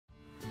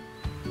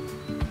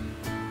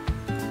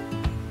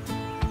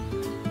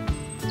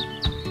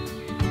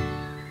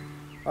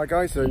Hi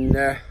guys, and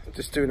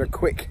just doing a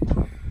quick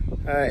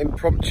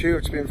impromptu.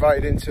 I've just been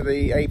invited into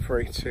the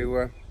apiary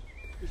to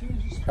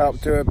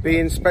help do a bee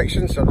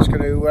inspection, so I'm just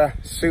going to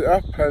suit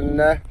up and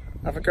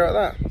have a go at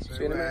that. So, see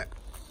you in a minute.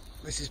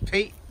 This is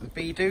Pete, the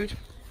bee dude,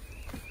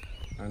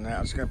 and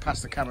I'm just going to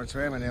pass the camera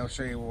to him and he'll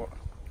show you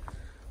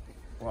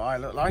what I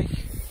look like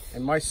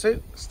in my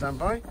suit. Stand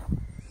by.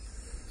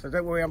 So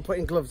don't worry, I'm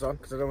putting gloves on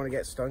because I don't want to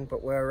get stung,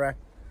 but we're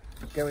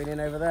going in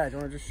over there. Do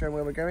you want to just show them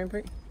where we're going,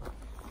 Pete?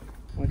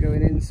 We're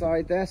going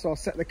inside there, so I'll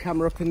set the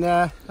camera up in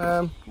there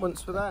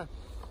once we're there.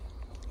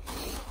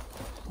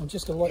 I'm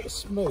just going to light the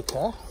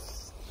smoker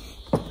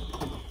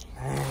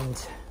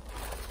and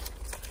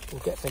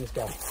we'll get things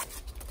going.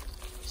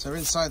 So we're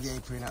inside the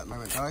apiary now at the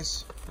moment,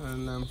 guys,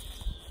 and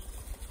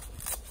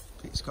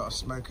Pete's got a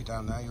smoker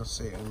down there. You'll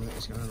see it in a minute.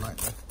 He's going to light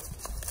there.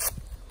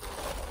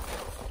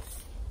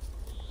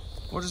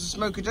 What does the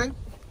smoker do?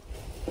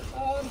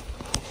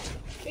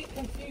 It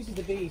confuses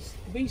the bees.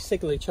 The bees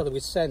signal each other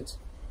with scent.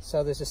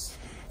 So there's this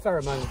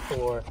pheromone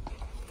for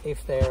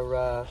if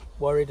they're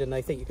worried and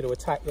they think you're going to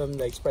attack them,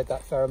 they spread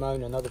that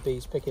pheromone and other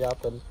bees pick it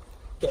up and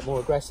get more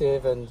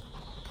aggressive, and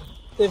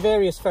there are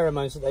various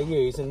pheromones that they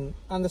use, and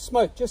the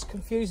smoke just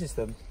confuses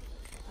them.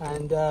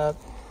 And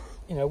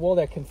you know, while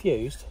they're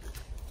confused,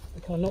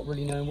 they're kind of not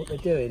really knowing what they're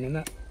doing,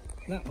 and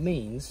that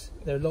means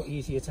they're a lot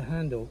easier to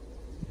handle.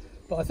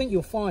 But I think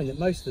you'll find that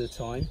most of the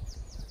time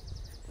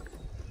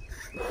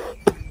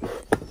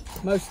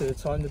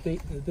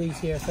the bees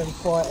here are fairly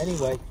quiet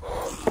anyway.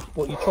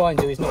 What you try and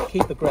do is not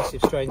keep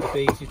aggressive strains of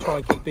bees, you try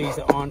and keep bees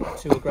that aren't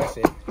too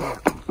aggressive.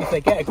 If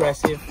they get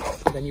aggressive,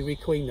 then you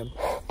requeen them,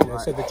 you know,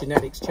 so the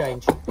genetics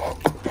change.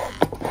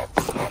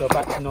 You go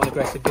back to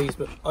non-aggressive bees,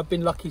 but I've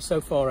been lucky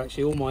so far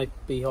actually. All my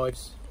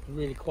beehives are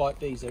really quiet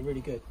bees, they're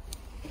really good.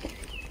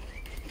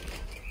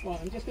 Right,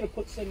 I'm just going to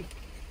put some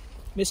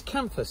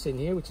miscanthus in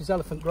here, which is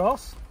elephant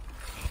grass,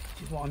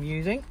 which is what I'm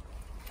using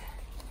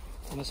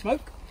on the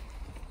smoke.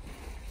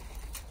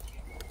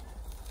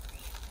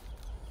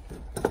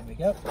 There we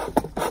go.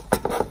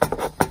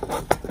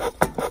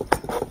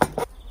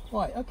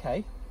 Right,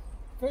 okay.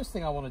 First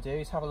thing I want to do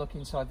is have a look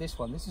inside this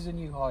one. This is a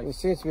new hive. There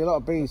seems to be a lot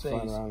of bees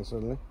flying around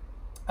suddenly.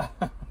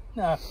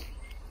 No,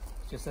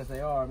 just as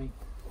they are. I mean,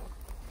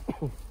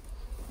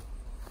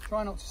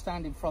 try not to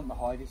stand in front of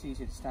the hive, it's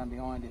easier to stand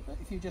behind it. But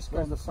if you just go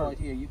on the side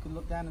here, you can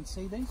look down and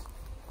see these.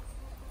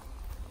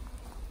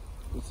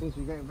 It seems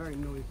to be getting very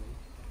noisy.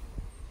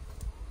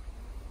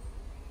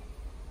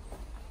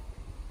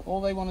 All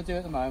they want to do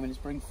at the moment is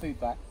bring food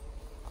back.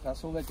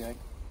 That's all they're doing.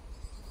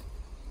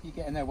 If you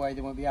get in their way,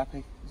 they won't be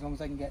happy, as long as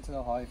they can get to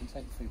the hive and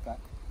take the food back.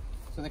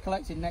 So they're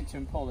collecting nectar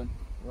and pollen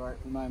right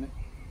at the moment.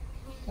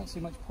 Can't see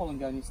much pollen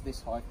going into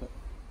this hive, but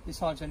this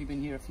hive's only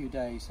been here a few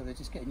days, so they're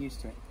just getting used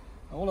to it.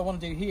 And all I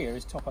want to do here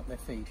is top up their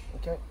feed.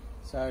 Okay.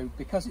 So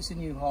because it's a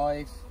new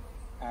hive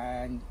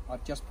and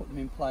I've just put them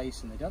in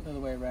place and they don't know the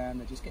way around,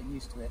 they're just getting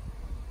used to it,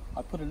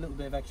 I put a little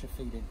bit of extra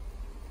feed in.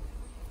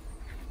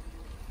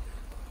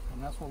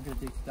 And that's what we're going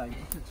to do today.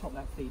 We're going to top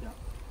that feed up.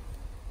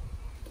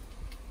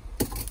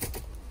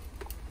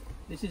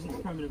 This isn't a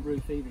permanent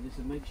roof either, this is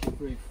a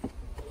makeshift roof.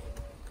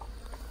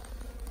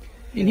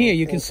 In here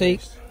you can see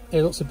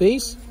there are lots of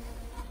bees,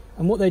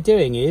 and what they're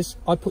doing is,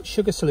 I put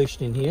sugar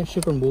solution in here,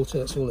 sugar and water,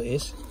 that's all it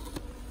is.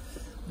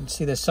 You can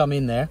see there's some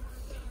in there.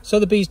 So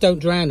the bees don't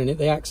drown in it,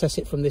 they access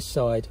it from this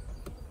side.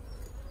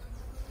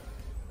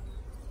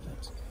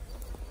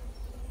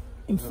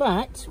 In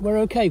fact, we're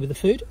okay with the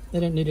food. They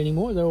don't need any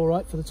more, they're all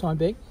right for the time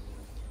being.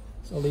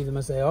 So I'll leave them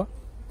as they are.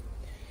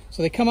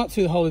 So they come up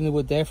through the hole in the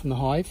wood there from the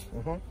hive,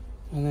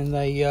 and then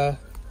they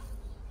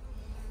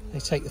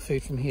take the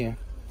food from here.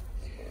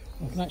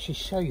 I can actually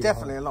show you.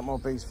 Definitely a lot more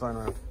bees flying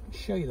around.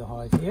 Show you the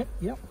hive here.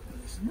 Yep,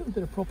 it's a little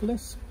bit of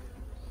propolis.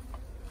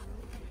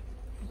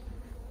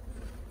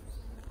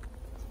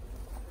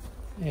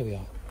 There we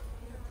are.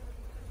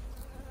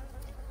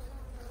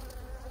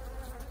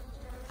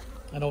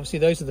 And obviously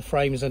those are the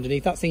frames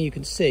underneath. That thing you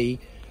can see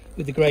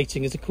with the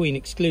grating is a queen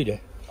excluder.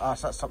 Ah,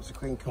 so that stops the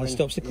queen coming. That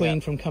stops the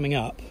queen from coming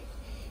up.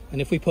 And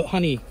if we put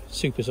honey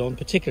supers on,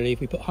 particularly if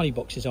we put honey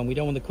boxes on, we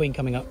don't want the queen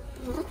coming up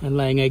and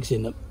laying eggs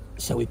in them.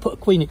 So we put a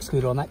queen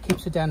excluder on, that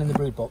keeps her down in the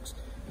brood box,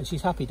 and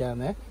she's happy down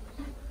there.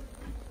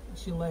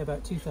 She'll lay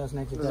about 2,000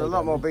 eggs a day. There's a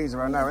lot more bees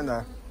around now, isn't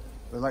there?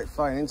 They're like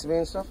flying into me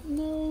and stuff.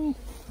 No,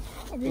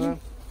 not really. No.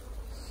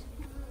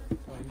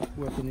 Sorry, I'm just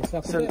working this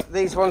up a So bit.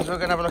 these ones we're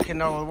going to have a look in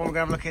now, the one we're going to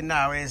have a look in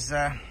now is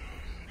an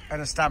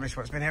established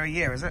one. It's been here a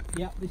year, is it?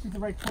 Yeah, this is the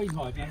red queen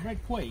hive. Now, the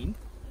red queen,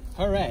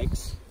 her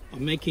eggs are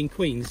making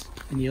queens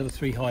in the other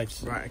three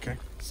hives. Right, okay.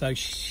 So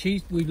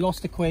we've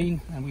lost a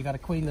queen, and we've had a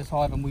queenless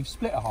hive, and we've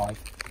split a hive.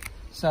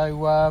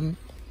 So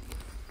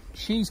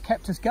she's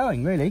kept us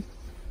going, really,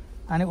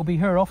 and it will be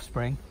her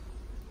offspring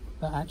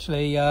that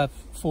actually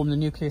form the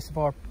nucleus of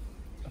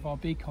our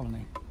bee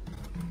colony.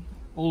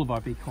 All of our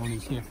bee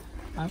colonies here,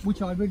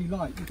 which I really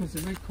like, because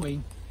the red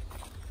queen,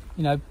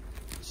 you know,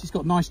 she's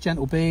got nice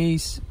gentle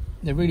bees.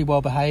 They're really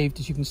well behaved,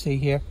 as you can see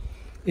here.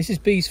 This is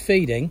bees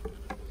feeding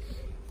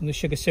from the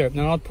sugar syrup.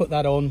 Now I'd put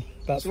that on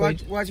about so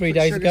 3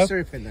 days ago.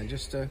 Syrup in then,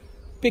 just to...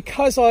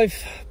 because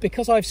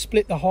I've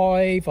split the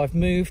hive, I've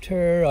moved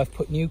her, I've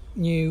put new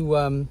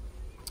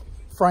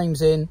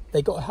frames in.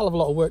 They got a hell of a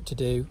lot of work to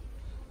do,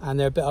 and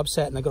they're a bit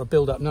upset, and they've got to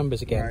build up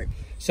numbers again. Right.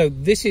 So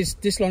this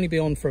will only be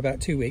on for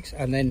about 2 weeks,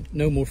 and then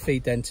no more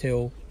feed then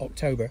till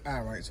October. Ah,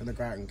 right. So they'll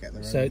go out and get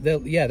their own. So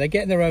they're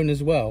getting their own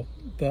as well.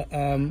 But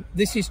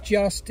this is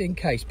just in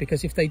case,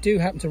 because if they do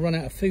happen to run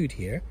out of food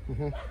here,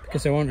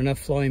 because there aren't enough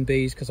flying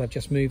bees, because I've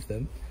just moved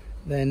them,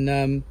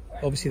 then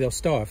obviously they'll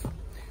starve.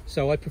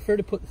 So I prefer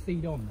to put the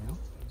feed on now.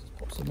 Just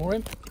pop some more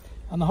in.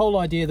 And the whole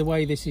idea, the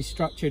way this is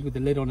structured with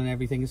the lid on and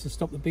everything, is to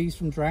stop the bees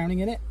from drowning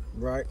in it.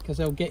 Right. Because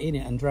they'll get in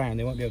it and drown.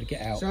 They won't be able to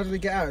get out. So how do they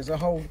get out? Is there a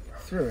hole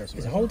through it?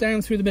 There's a hole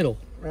down through the middle.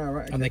 Oh,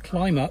 right. Okay. And they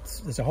climb up.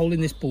 There's a hole in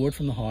this board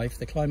from the hive.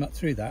 They climb up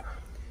through that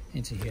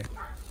into here.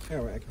 Oh,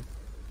 right. Okay.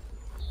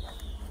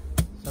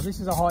 So this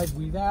is a hive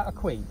without a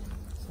queen.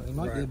 So they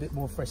might be a bit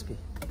more frisky.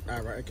 Ah,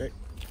 right. Okay.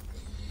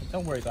 But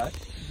don't worry about it.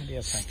 It'll be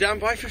okay.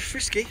 Stand by for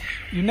frisky.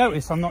 You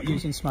notice I'm not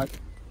using smoke.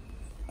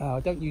 I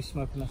don't use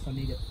smoke unless I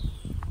need it.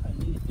 I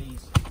need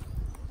bees.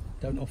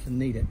 Don't often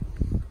need it.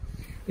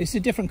 This is a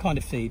different kind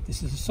of feed.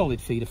 This is a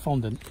solid feed, a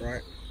fondant.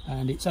 Right.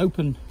 And it's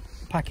open.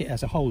 The packet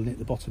has a hole in it at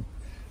the bottom,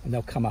 and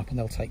they'll come up and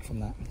they'll take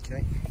from that.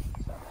 Okay.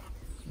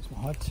 Here's my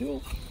hive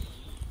tool.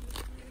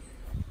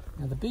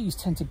 Now the bees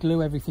tend to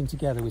glue everything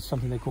together with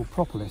something they call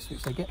propolis,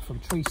 which they get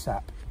from tree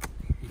sap.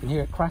 You can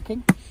hear it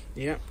cracking.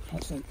 Yeah.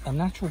 That's a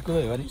natural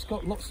glue, and it's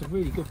got lots of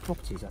really good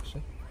properties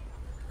actually.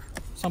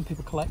 Some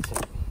people collect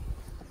it.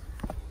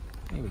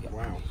 Here we go.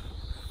 Wow.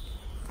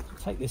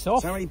 Take this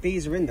off. So how many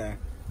bees are in there?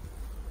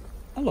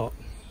 A lot.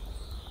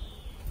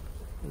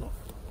 A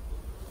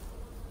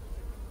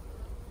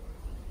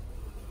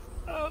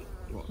lot.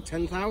 What,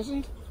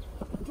 10,000?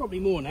 Probably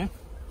more now.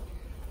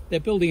 They're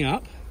building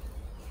up,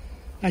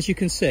 as you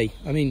can see.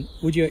 I mean,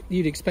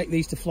 you'd expect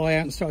these to fly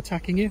out and start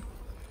attacking you?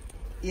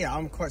 Yeah,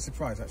 I'm quite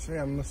surprised actually.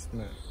 I must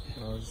admit.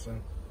 I was.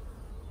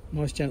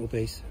 Nice gentle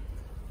bees.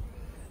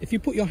 If you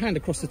put your hand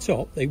across the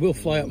top, they will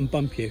fly up and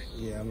bump you.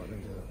 Yeah, I'm not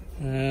going to do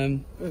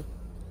that.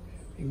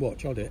 You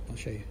watch, I'll do it. I'll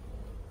show you.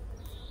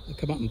 They'll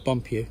come up and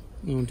bump you.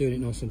 Oh, I'm doing it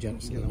nice and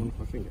gentle. Get that one off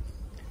my finger.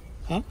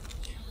 Huh?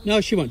 No,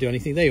 she won't do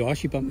anything. There you are.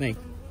 She bumped me.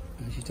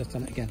 And she's just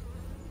done it again.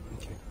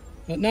 Okay.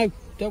 But no,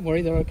 don't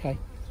worry. They're okay.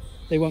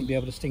 They won't be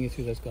able to sting you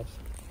through those gloves.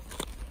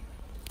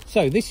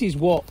 So this is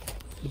what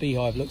the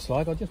beehive looks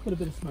like. I'll just put a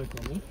bit of smoke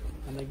on them,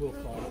 and they will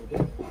fly a little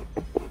bit.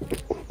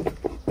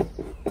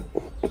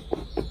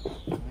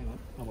 Hang on,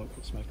 I won't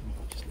put smoke on them.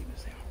 I'll just leave it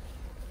as they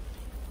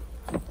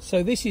are.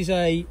 So this is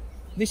a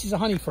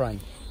honey frame,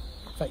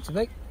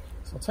 effectively.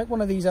 So I'll take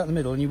one of these out in the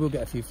middle, and you will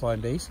get a few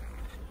flying bees.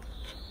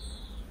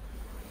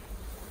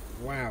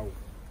 Wow.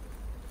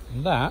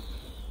 And that.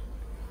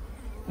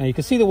 Now you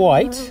can see the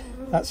white.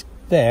 That's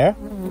there.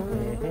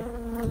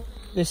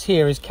 This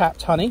here is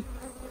capped honey.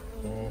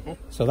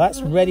 So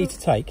that's ready to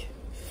take,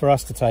 for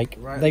us to take.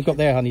 Right. They've got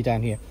their honey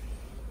down here.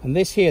 And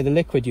this here, the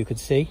liquid you could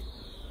see,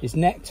 is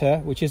nectar,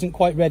 which isn't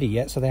quite ready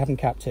yet, so they haven't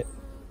capped it.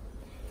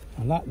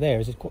 And that there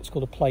is what's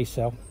called a play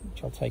cell,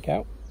 which I'll take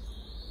out.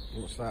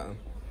 What's that then?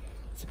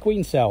 It's a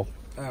queen cell.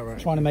 Oh, right.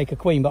 Trying to make a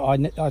queen,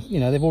 but you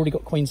know, they've already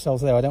got queen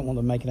cells there. I don't want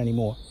them making any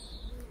more.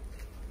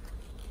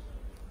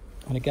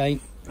 And again,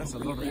 That's a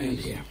lot of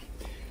bees. here.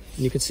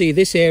 And you can see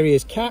this area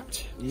is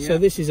capped, Yeah. so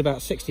this is about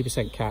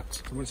 60%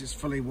 capped. So once it's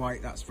fully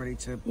white, that's ready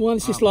to.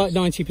 Once it's like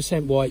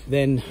 90% white,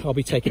 then I'll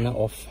be taking that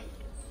off.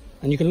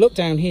 And you can look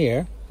down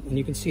here and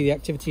you can see the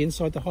activity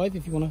inside the hive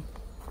if you want to.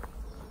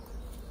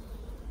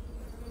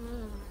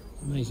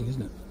 Amazing,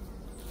 isn't it?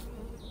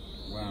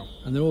 Wow.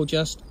 And they're all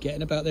just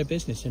getting about their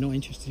business. They're not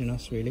interested in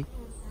us really,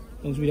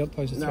 as long as we don't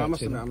pose a threat No, I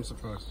must to admit, them. I'm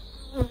surprised.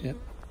 Yeah.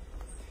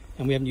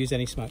 And we haven't used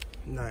any smoke.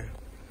 No.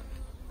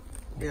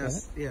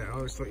 Yes. Yeah, I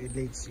always thought you'd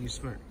need to use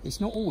smoke.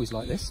 It's not always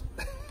like this.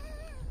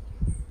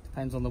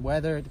 Depends on the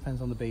weather, it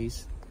depends on the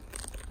bees,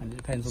 and it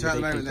depends on So the at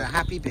the moment, beekeeper. they're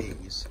happy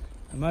bees.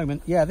 At the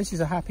moment, yeah, this is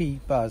a happy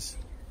buzz.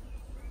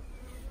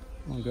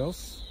 Come on,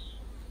 girls.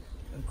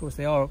 Of course,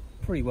 they are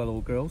pretty well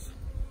all girls.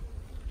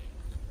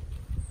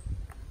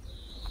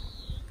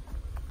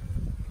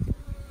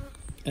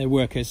 They're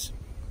workers.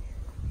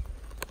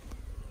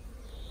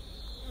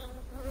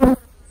 Black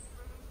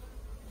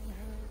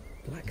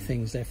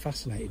things they're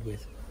fascinated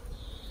with.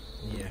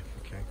 Yeah.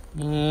 Okay.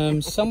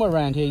 Somewhere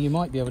around here, you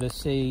might be able to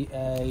see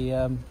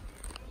a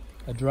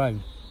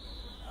drone,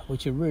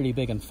 which are really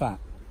big and fat.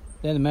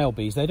 They're the male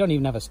bees. They don't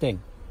even have a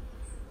sting.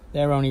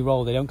 Their only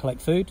role, they don't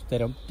collect food, they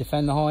don't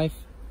defend the hive.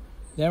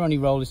 Their only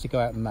role is to go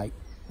out and mate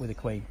with a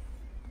queen.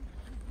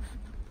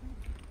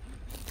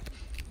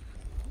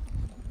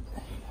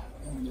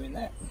 What are we doing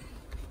there?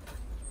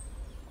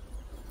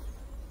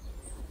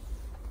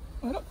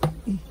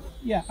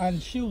 Yeah,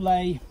 and she'll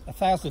lay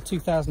 1,000 or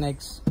 2,000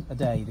 eggs a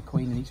day, the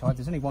queen in each hive.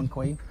 There's only one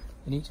queen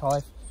in each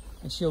hive,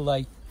 and she'll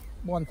lay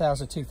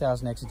 1,000 or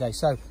 2,000 eggs a day.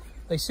 So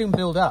they soon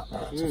build up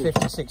to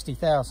 50,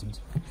 60,000.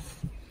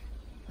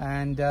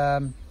 And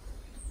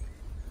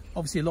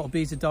obviously a lot of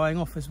bees are dying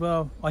off as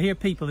well. I hear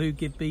people who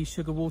give bees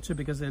sugar water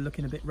because they're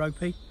looking a bit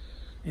ropey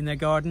in their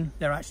garden.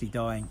 They're actually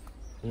dying.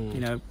 You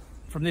know,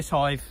 from this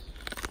hive,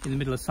 in the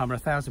middle of summer,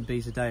 1,000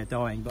 bees a day are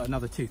dying, but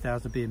another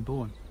 2,000 are being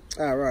born.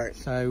 Oh, right.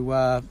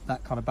 So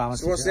that kind of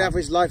balances. So what's the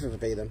average life of a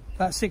bee then?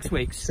 About 6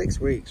 weeks. 6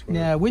 weeks. Right.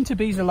 Yeah, winter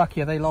bees are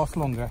luckier. They last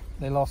longer.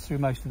 They last through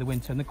most of the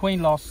winter. And the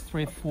queen lasts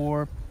 3 or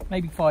 4,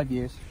 maybe 5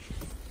 years.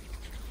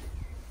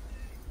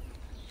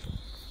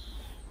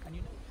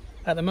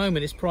 At the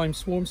moment, it's prime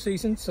swarm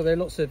season, so there are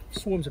lots of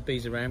swarms of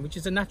bees around, which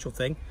is a natural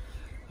thing.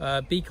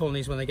 Bee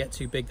colonies, when they get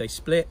too big, they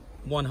split.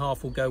 One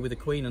half will go with the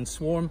queen and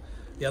swarm.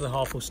 The other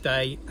half will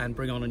stay and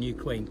bring on a new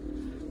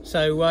queen.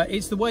 So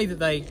it's the way that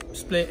they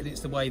split, and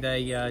it's the way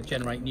they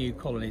generate new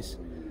colonies.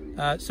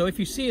 So if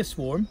you see a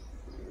swarm,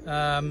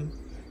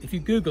 if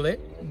you Google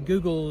it,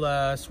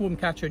 Google swarm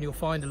catcher, and you'll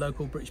find a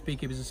local British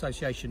Beekeepers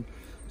Association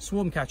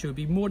swarm catcher who would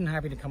be more than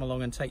happy to come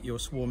along and take your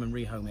swarm and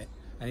rehome it.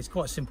 And it's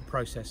quite a simple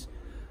process.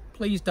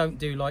 Please don't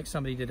do like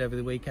somebody did over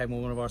the weekend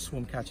when one of our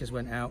swarm catchers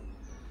went out.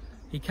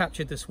 He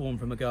captured the swarm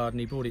from a garden,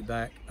 he brought it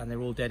back, and they're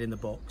all dead in the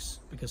box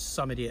because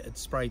some idiot had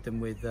sprayed them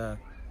with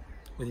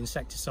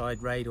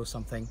insecticide raid or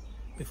something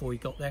before he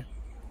got there,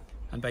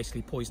 and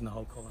basically poisoned the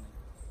whole colony.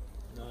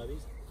 No,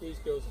 these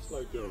girls are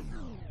slow down.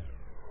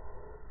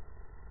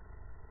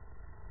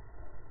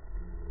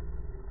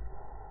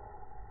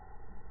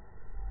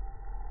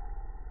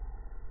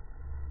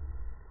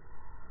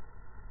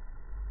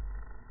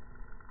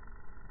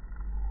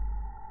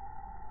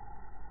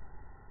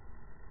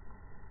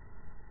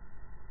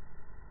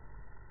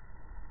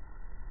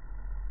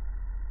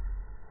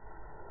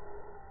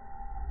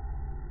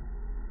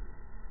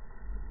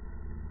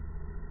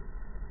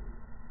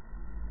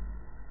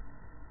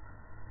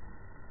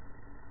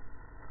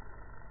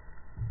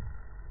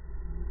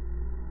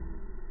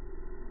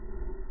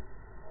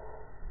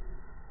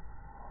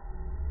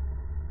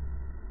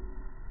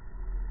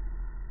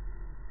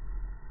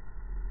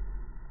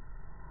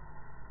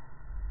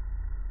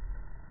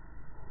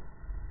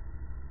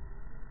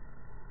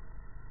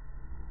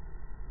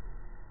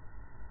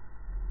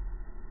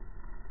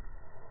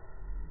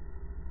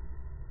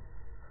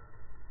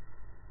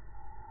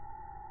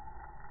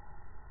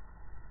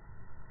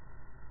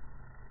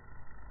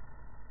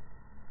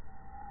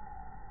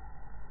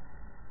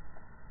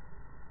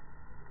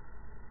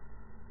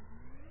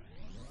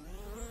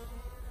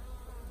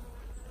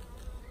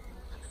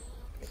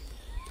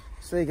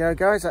 So there you go,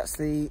 guys, that's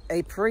the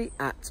apiary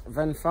at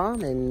Ven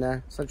Farm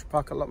in Central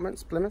Park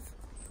Allotments, Plymouth.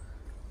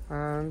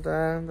 And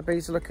the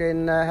bees are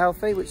looking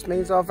healthy, which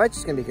means our veg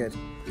is going to be good.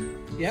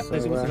 Yep, so,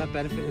 there's also that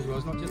benefit as well,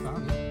 it's not just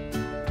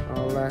that.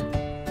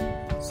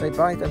 I'll say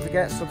bye, don't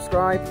forget,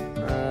 subscribe,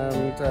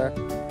 and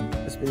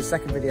this will be the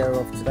second video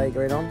of today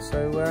going on,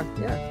 so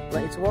yeah,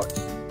 plenty to watch,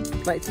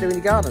 plenty to do in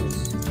your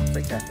gardens.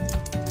 Take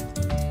care.